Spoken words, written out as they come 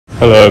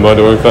Hello my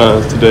adoring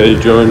fans, today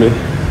join me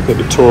at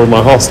the tour of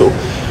my hostel.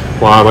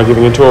 Why am I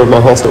giving a tour of my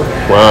hostel?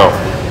 Wow,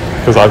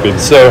 because I've been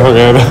so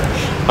hungover,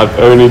 I've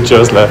only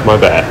just left my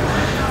bed.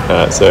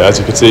 So as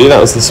you can see,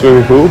 that was the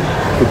swimming pool,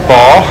 the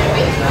bar,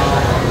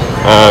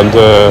 and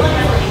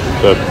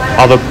the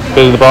other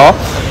bit of the bar.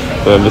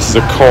 Then this is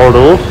a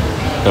corridor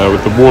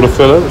with the water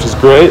filler, which is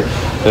great.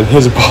 Then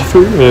here's a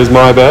bathroom, here's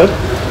my bed,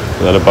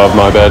 and then above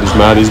my bed is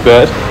Maddie's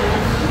bed.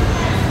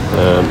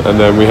 And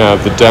then we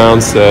have the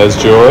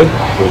downstairs joy,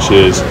 which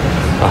is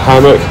a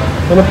hammock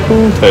and a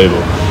pool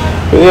table.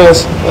 But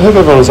yes, I hope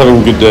everyone is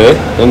having a good day,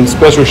 and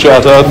special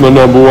shout out to my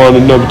number 1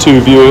 and number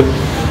 2 viewer.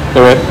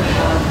 Anyway,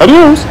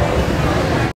 adios!